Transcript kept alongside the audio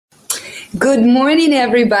Good morning,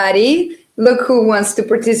 everybody. Look who wants to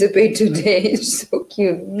participate today. So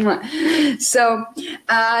cute. So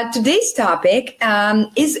today's topic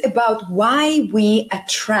is about why we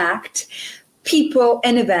attract people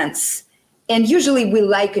and events. And usually we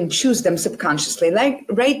like and choose them subconsciously,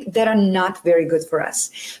 right? That are not very good for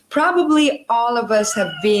us. Probably all of us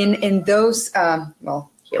have been in those, well,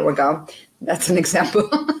 here we go. That's an example.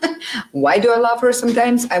 Why do I love her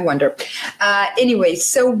sometimes? I wonder. Anyway,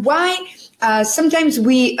 so why sometimes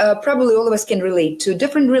we probably all of us can relate to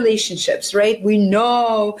different relationships, right? We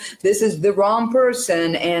know this is the wrong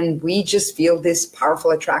person and we just feel this powerful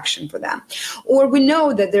attraction for them. Or we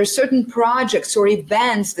know that there are certain projects or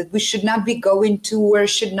events that we should not be going to or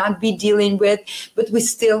should not be dealing with, but we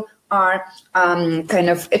still are kind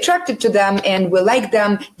of attracted to them and we like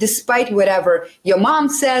them despite whatever your mom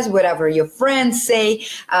says, whatever your friends say.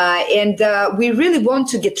 And we really want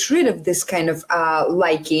to get rid of this kind of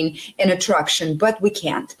liking and attraction, but we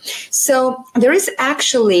can't. So there is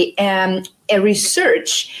actually a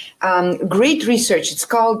research, great research. It's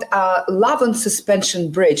called Love on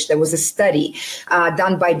Suspension Bridge. There was a study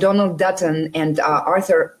done by Donald Dutton and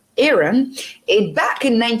Arthur Aaron back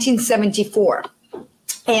in 1974.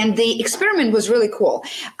 And the experiment was really cool.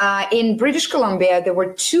 In British Columbia, there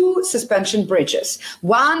were two suspension bridges.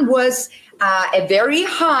 One was a very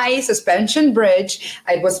high suspension bridge.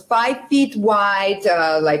 It was 5 feet wide,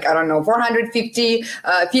 450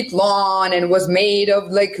 feet long, and was made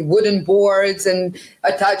of like wooden boards and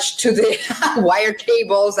attached to the wire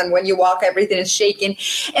cables. And when you walk, everything is shaking.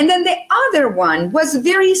 And then the other one was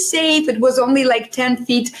very safe. It was only like 10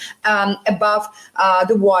 feet above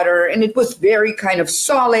the water, and it was very kind of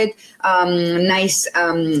solid, nice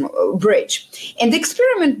bridge. And the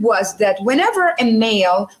experiment was that whenever a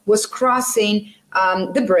male was crossing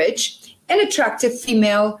the bridge, an attractive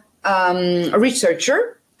female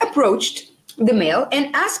researcher approached the male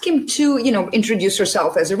and asked him to, introduce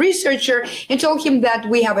herself as a researcher, and told him that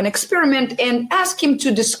we have an experiment, and asked him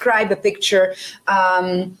to describe a picture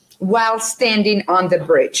while standing on the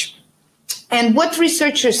bridge. And what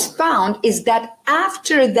researchers found is that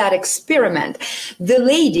after that experiment, the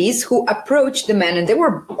ladies who approached the men, and they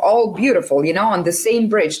were all beautiful, on the same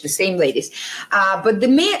bridge, the same ladies, but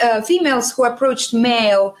the females who approached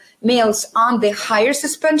males on the higher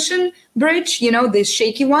suspension bridge, the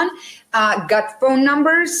shaky one, got phone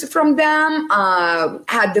numbers from them,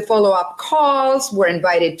 had the follow-up calls, were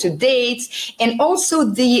invited to dates, and also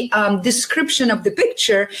the description of the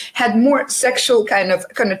picture had more sexual kind of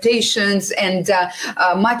connotations and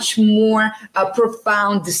much more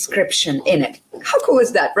profound description in it. How cool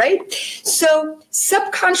is that, right? So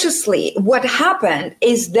subconsciously, what happened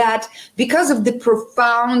is that because of the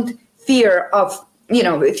profound fear of,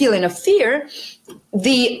 feeling of fear,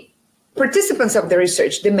 the participants of the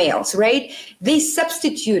research, the males, right, they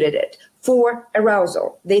substituted it for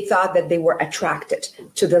arousal. They thought that they were attracted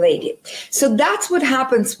to the lady. So that's what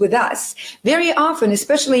happens with us. Very often,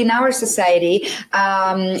 especially in our society,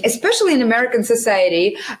 especially in American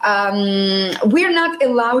society, we're not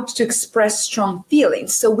allowed to express strong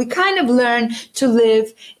feelings. So we kind of learn to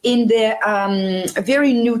live in the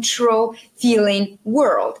very neutral feeling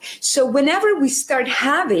world. So whenever we start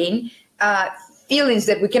having feelings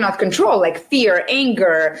that we cannot control, like fear,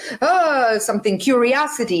 anger, something,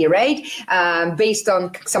 curiosity, right? Based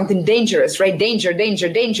on something dangerous, right? Danger,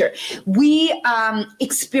 danger, danger. We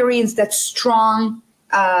experience that strong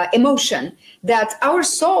emotion that our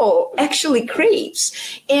soul actually craves.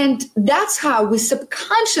 And that's how we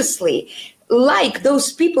subconsciously like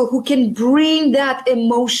those people who can bring that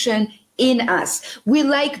emotion in us. We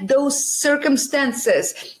like those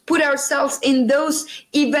circumstances, put ourselves in those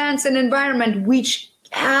events and environment which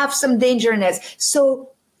have some danger in us.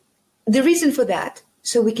 So the reason for that,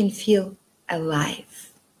 so we can feel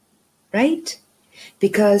alive, right?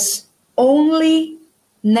 Because only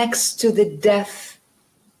next to the death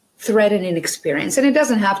threatening experience, and it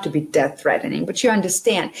doesn't have to be death threatening, but you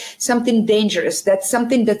understand, something dangerous, that's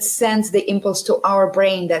something that sends the impulse to our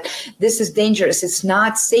brain that this is dangerous, it's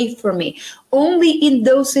not safe for me. Only in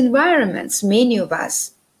those environments, many of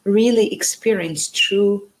us really experience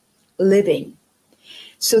true living.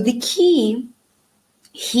 So the key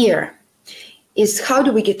here is, how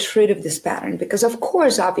do we get rid of this pattern? Because of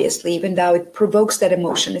course, obviously, even though it provokes that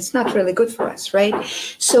emotion, it's not really good for us, right?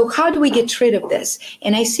 So how do we get rid of this?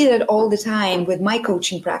 And I see that all the time with my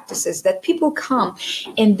coaching practices, that people come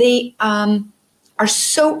and they are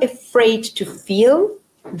so afraid to feel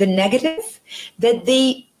the negative that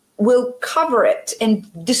they will cover it and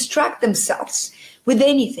distract themselves with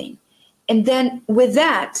anything. And then with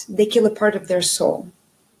that, they kill a part of their soul.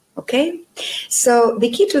 Okay? So the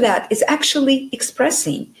key to that is actually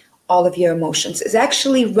expressing all of your emotions, is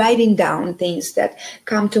actually writing down things that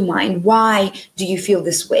come to mind. Why do you feel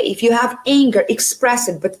this way? If you have anger, express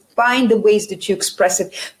it, but find the ways that you express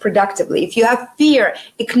it productively. If you have fear,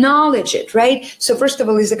 acknowledge it, right? So first of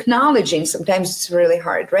all is acknowledging. Sometimes it's really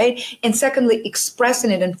hard, right? And secondly,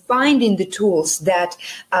 expressing it and finding the tools that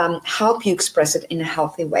help you express it in a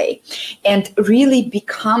healthy way. And really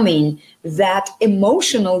becoming that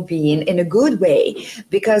emotional being in a good way,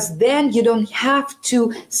 because then you don't have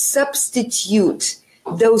to substitute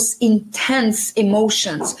those intense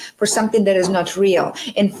emotions for something that is not real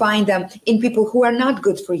and find them in people who are not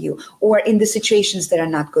good for you or in the situations that are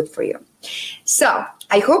not good for you. So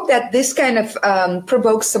I hope that this kind of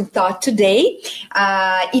provokes some thought today.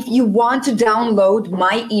 If you want to download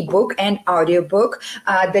my ebook and audiobook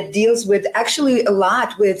that deals with actually a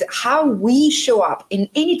lot with how we show up in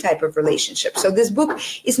any type of relationship. So this book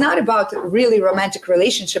is not about really romantic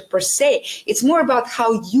relationship per se. It's more about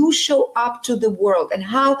how you show up to the world and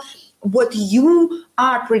how what you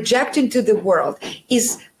are projecting to the world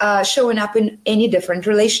is showing up in any different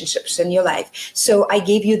relationships in your life. So I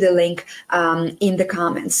gave you the link in the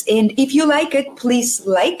comments. And if you like it, please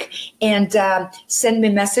like and send me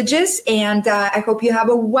messages. And I hope you have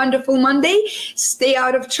a wonderful Monday. Stay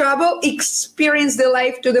out of trouble. Experience the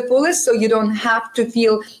life to the fullest so you don't have to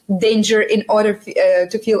feel danger in order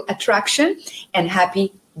to feel attraction. And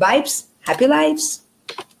happy vibes, happy lives.